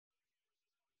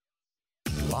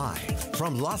Live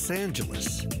from Los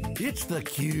Angeles, it's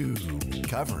theCUBE,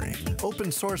 covering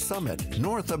Open Source Summit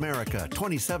North America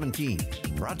 2017.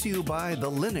 Brought to you by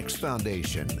the Linux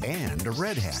Foundation and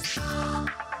Red Hat.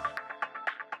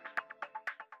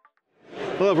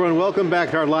 Hello everyone, welcome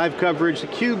back to our live coverage,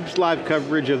 theCUBE's live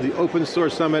coverage of the Open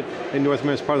Source Summit in North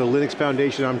America as part of the Linux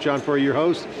Foundation. I'm John Furrier, your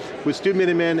host, with Stu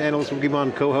Miniman, analyst with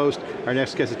Gimon, co-host. Our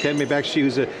next guest is Tanmay Bakshi,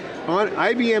 who's an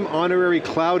IBM Honorary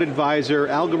Cloud Advisor,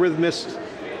 algorithmist,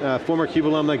 former CUBE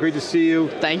alumni. Great to see you.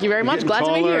 Thank you very much, glad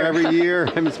to be here. Every year.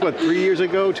 I mean, it's what, 3 years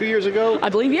ago, 2 years ago? I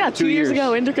believe, yeah, 2 years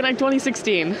ago, Interconnect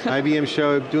 2016. IBM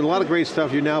show, doing a lot of great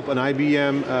stuff. You're now an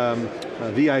IBM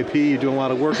VIP, you're doing a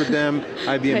lot of work with them.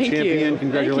 IBM champion,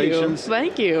 congratulations.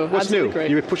 Thank you. What's Absolutely new?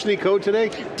 Great. You pushing any code today?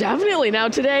 Definitely, now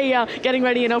today, getting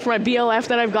ready for my BOF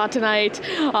that I've got tonight.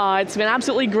 It's been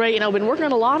absolutely great, I've been working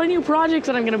on a lot of new projects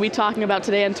that I'm going to be talking about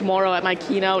today and tomorrow at my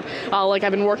keynote. Like I've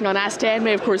been working on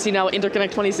AskTanmay, of course, Interconnect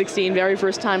 2016, very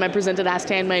first time I presented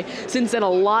AskTanmay. Since then, a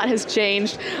lot has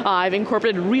changed. I've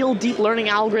incorporated real deep learning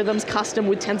algorithms, custom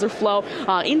with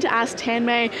TensorFlow, into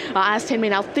AskTanmay. AskTanmay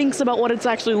now thinks about what it's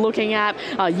actually looking at,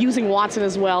 using Watson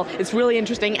as well. It's really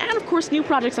interesting. And of course, new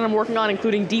projects that I'm working on,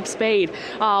 including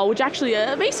DeepSPADE, which actually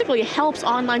basically helps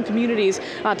online communities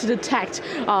to detect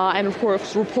and of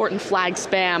course report and flag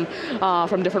spam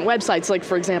from different websites, like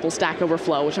for example, Stack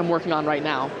Overflow, which I'm working on right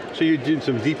now. So you're doing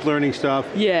some deep learning stuff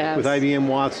yes. with IBM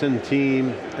Watson, team,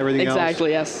 everything else?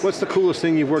 Exactly, yes. What's the coolest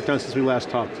thing you've worked on since we last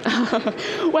talked?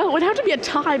 Well, it would have to be a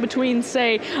tie between,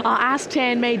 say,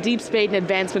 AskTanmay, DeepSPADE, and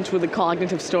advancements with a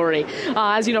cognitive story.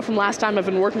 As you know from last time, I've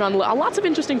been working on lots of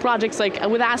interesting projects, like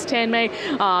with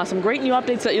AskTanmay, some great new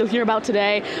updates that you'll hear about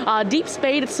today.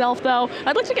 DeepSPADE itself, though,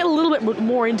 I'd like to get a little bit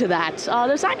more into that.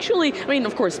 There's actually,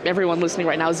 of course, everyone listening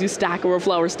right now has used Stack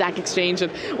Overflow or Stack Exchange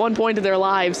at one point in their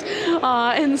lives.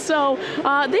 And so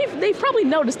they've probably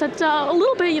noticed that a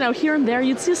little bit, here and there,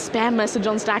 you'd see a spam message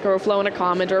on Stack Overflow in a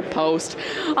comment or a post.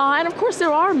 And of course,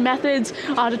 there are methods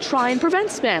to try and prevent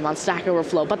spam on Stack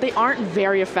Overflow, but they aren't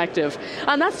very effective.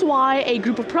 And that's why a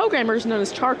group of programmers known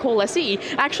as Charcoal SE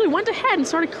actually went ahead and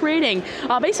started creating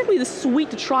basically the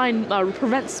suite to try and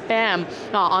prevent spam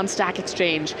on Stack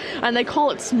Exchange. And they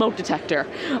call it Smoke Detector.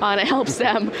 And it helps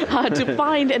them to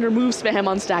find and remove spam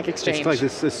on Stack Exchange. It's like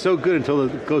this is so good until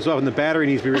it goes off and the battery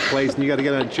needs to be replaced and you got to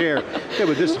get on a chair. Yeah,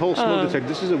 but this whole smoke detector,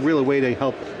 this is a real way to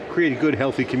help create a good,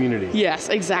 healthy community. Yes,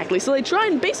 exactly. So they try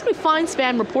and basically find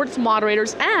spam, report it to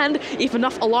moderators, and if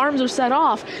enough alarms are set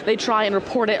off, they try and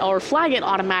report it or flag it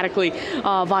automatically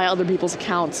via other people's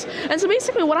accounts. And so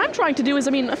basically what I'm trying to do is,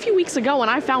 a few weeks ago when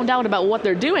I found out about what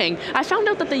they're doing, I found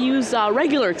out that they use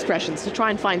regular expressions to try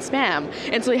and find spam.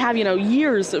 And so they have,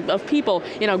 years of people,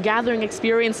 gathering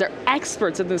experience, they're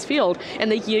experts in this field,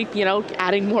 and they keep,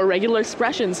 adding more regular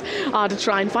expressions to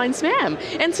try and find spam.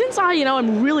 And since I,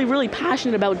 am really, really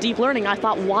passionate about deep learning, I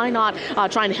thought why not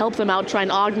try and help them out, try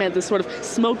and augment this sort of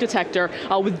smoke detector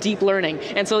with deep learning.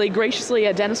 And so they graciously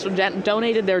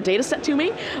donated their data set to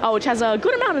me, which has a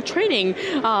good amount of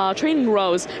training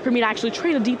rows for me to actually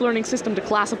train a deep learning system to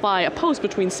classify a post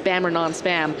between spam or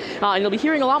non-spam. And you'll be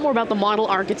hearing a lot more about the model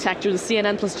architecture, the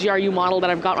CNN plus GRU model that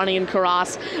I've got running in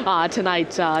Keras tonight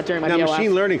during my BOF. Now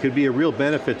machine learning could be a real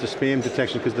benefit to spam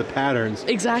detection because the patterns.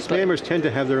 Exactly. Spammers tend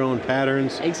to have their own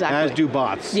patterns, as do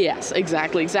bots. Yes,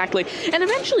 exactly. And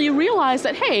eventually you realize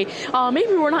that, hey,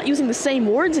 maybe we're not using the same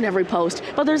words in every post,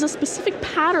 but there's a specific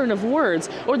pattern of words,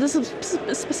 or there's a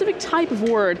specific type of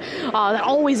word that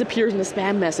always appears in the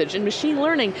spam message, and machine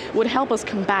learning would help us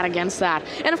combat against that.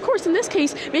 And of course, in this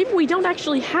case, maybe we don't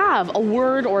actually have a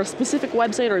word or a specific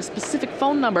website or a specific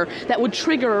phone number that would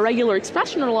trigger a regular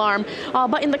expression alarm,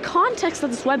 but in the context that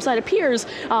this website appears,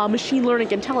 machine learning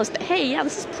can tell us that, hey, yeah,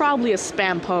 this is probably a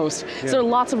spam post. Yeah. So there are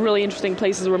lots of really interesting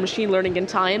places where machine learning can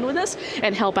tie in with this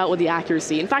and help out with the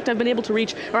accuracy. In fact, I've been able to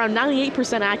reach around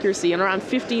 98% accuracy and around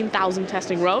 15,000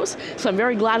 testing rows, so I'm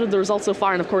very glad with the results so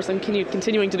far, and of course I'm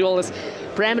continuing to do all this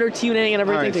parameter tuning and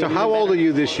everything. All right, so how old are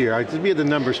you this year? Just be the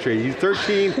numbers straight. Are you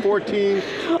 13, 14?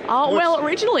 Well,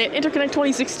 originally at Interconnect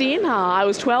 2016, I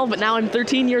was 12, but now I'm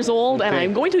 13 years old, and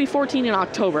I'm going to be 14 in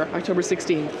October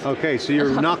 16th. Okay, so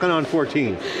you're knocking on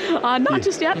 14. Not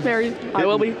just yet, Mary. I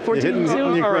will be 14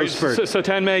 soon. All right, so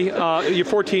Tanmay, you're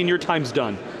 14, your time's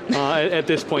done. at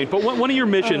this point. But one of your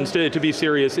missions, to be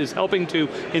serious, is helping to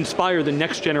inspire the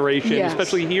next generation,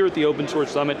 especially here at the Open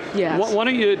Source Summit. Yes. Why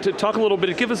don't you talk a little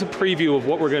bit, give us a preview of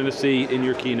what we're going to see in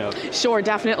your keynote. Sure,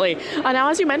 definitely. Now,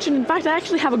 as you mentioned, in fact, I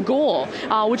actually have a goal,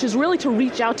 which is really to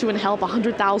reach out to and help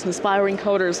 100,000 aspiring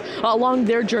coders along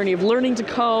their journey of learning to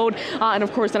code, and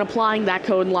of course then applying that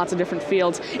code in lots of different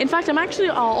fields. In fact, I'm actually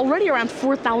already around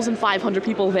 4,500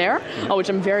 people there, which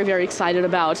I'm very, very excited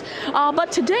about.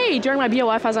 But today, during my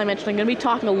BOF, as I mentioned, I'm going to be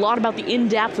talking a lot about the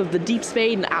in-depth of the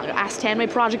DeepSPADE and AskTanmay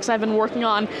projects I've been working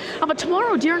on. But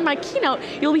tomorrow, during my keynote,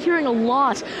 you'll be hearing a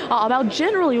lot about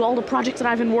generally all the projects that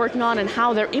I've been working on and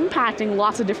how they're impacting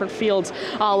lots of different fields,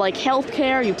 like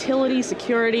healthcare, utility,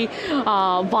 security,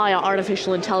 via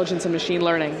artificial intelligence and machine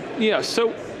learning. Yeah,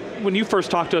 so when you first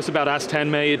talked to us about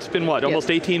AskTanmay, it's been what, almost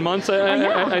 18 months?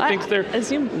 I think there.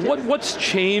 What's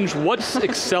changed? What's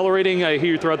accelerating? I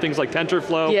hear you throw out things like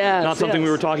TensorFlow, not something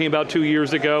we were talking about 2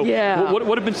 years ago.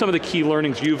 What have been some of the key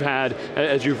learnings you've had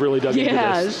as you've really dug into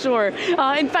this? Sure.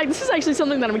 In fact, this is actually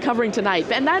something that I'm covering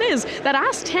tonight, and that is that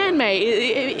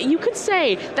AskTanmay, you could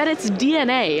say that it's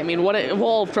DNA. I mean, what it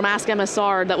evolved from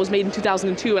AskMSR that was made in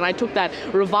 2002, and I took that,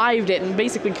 revived it, and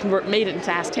basically made it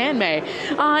into AskTanmay.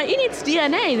 In its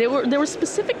DNA, there were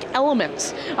specific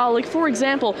elements, like for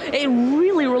example, it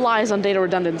really relies on data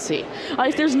redundancy.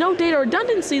 If there's no data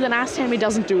redundancy, then AskTanmay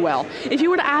doesn't do well. If you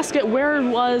were to ask it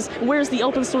where's the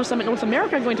Open Source Summit North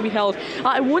America going to be held,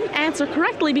 it wouldn't answer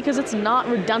correctly because it's not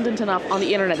redundant enough on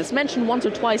the internet. It's mentioned once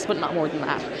or twice, but not more than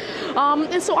that.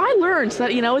 And so I learned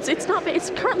that it's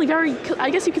currently very, I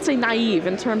guess you could say, naive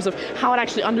in terms of how it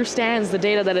actually understands the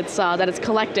data that it's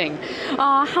collecting.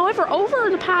 However, over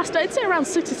the past, I'd say around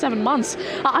 6 to 7 months,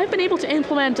 I've been able to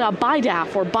implement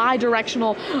BiDAF, or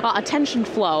bi-directional attention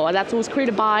flow. That was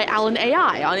created by Allen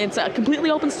AI. It's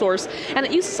completely open source, and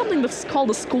it uses something that's called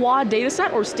the SQUAD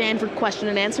dataset, or Stanford Question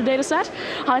and Answer dataset,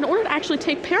 in order to actually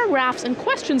take paragraphs and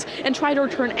questions and try to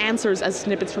return answers as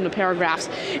snippets from the paragraphs.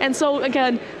 And so,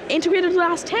 again, integrated with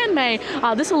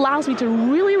AskTanmay, this allows me to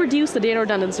really reduce the data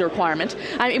redundancy requirement.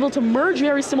 I'm able to merge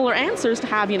very similar answers to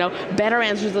have, better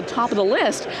answers at the top of the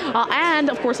list, and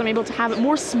of course I'm able to have it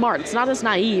more smart. It's not as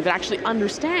naive. It actually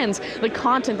understands the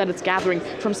content that it's gathering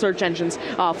from search engines,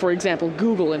 for example,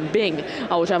 Google and Bing,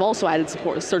 which I've also added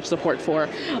search support for.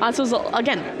 So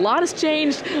again, a lot has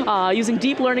changed using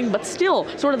deep learning, but still,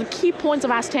 sort of the key points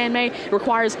of AskTanmay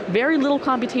requires very little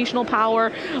computational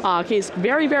power, is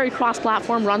very, very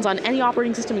cross-platform, runs on any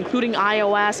operating system, including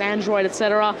iOS, Android,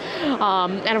 etc.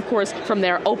 And of course, from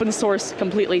there, open source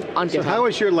completely on GitHub. So how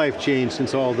has your life changed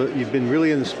since you've been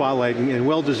really in the spotlight, and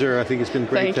well-deserved? I think it's been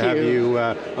great to have you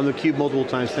on theCUBE multiple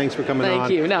times. Thanks for coming on.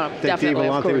 Thank you. No, definitely,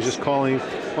 Dave Vellante was just calling,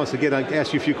 wants to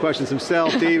ask you a few questions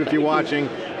himself. Dave, if you're watching,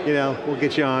 we'll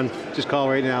get you on. Just call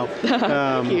right now.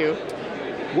 Thank you.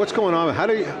 What's going on? What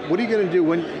are you going to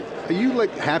do? Are you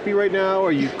happy right now?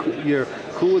 Are you're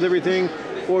cool with everything?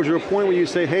 Or is there a point where you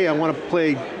say, hey, I want to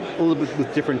play a little bit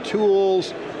with different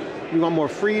tools? You want more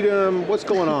freedom? What's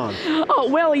going on? Oh,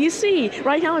 well, you see,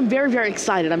 right now I'm very, very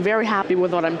excited. I'm very happy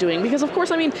with what I'm doing because, of course,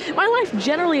 my life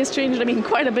generally has changed,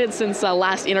 quite a bit since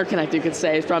last Interconnect, you could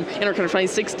say, from Interconnect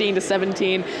 2016 to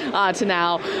 17 to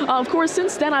now. Of course,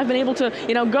 since then, I've been able to,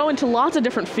 go into lots of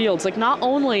different fields. Like, not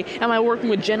only am I working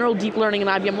with general deep learning in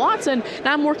IBM Watson,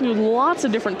 now I'm working with lots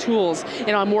of different tools.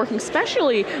 I'm working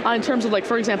especially in terms of,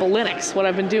 for example, Linux, what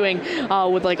I've been doing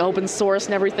with, open source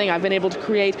and everything. I've been able to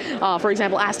create, for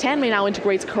example, AskTanmay now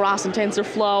integrates Keras and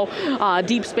TensorFlow.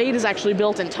 DeepSPADE is actually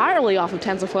built entirely off of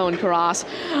TensorFlow and Keras.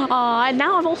 And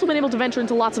now I've also been able to venture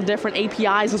into lots of different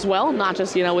APIs as well, not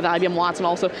just with IBM Watson,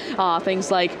 also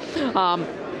things like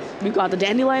we've got the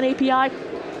Dandelion API,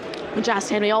 which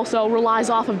AskTanmay also relies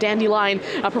off of Dandelion,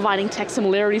 providing text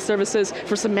similarity services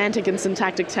for semantic and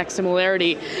syntactic text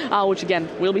similarity, which again,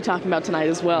 we'll be talking about tonight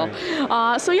as well.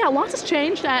 Right. So yeah, lots has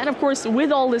changed, and of course,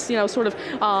 with all this, sort of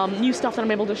new stuff that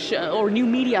I'm able to show, or new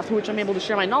media through which I'm able to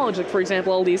share my knowledge, like for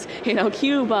example, all these,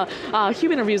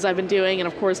 CUBE interviews I've been doing, and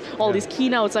of course, all these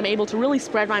keynotes, I'm able to really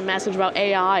spread my message about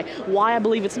AI, why I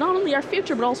believe it's not only our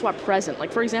future, but also our present.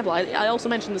 Like for example, I also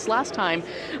mentioned this last time,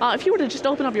 if you were to just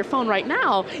open up your phone right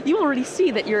now, you already see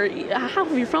that half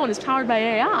of your phone is powered by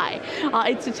AI.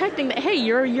 It's detecting that, hey,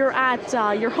 you're at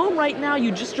your home right now,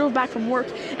 you just drove back from work,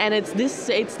 and it's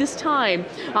this time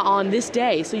on this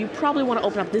day, so you probably want to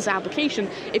open up this application.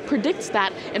 It predicts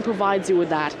that and provides you with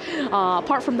that.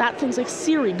 Apart from that, things like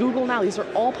Siri, Google Now, these are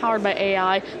all powered by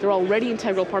AI. They're already an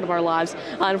integral part of our lives,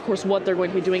 and of course what they're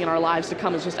going to be doing in our lives to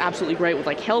come is just absolutely great with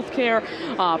healthcare,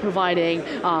 providing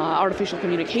artificial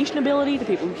communication ability to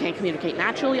people who can't communicate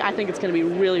naturally. I think it's going to be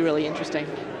really, really really interesting.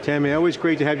 Tanmay, always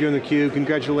great to have you on theCUBE.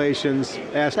 Congratulations.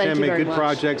 Ask Tanmay, good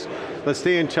projects. Let's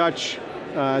stay in touch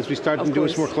as we start doing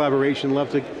some more collaboration. Love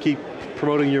to keep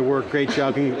promoting your work. Great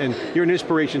job, and you're an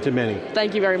inspiration to many.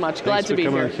 Thank you very much. Glad to be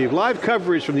here. Thanks for coming on theCUBE. Live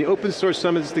coverage from the Open Source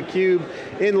Summit. It's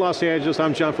theCUBE in Los Angeles.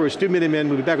 I'm John Furrier Stu Miniman.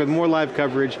 We'll be back with more live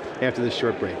coverage after this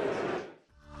short break.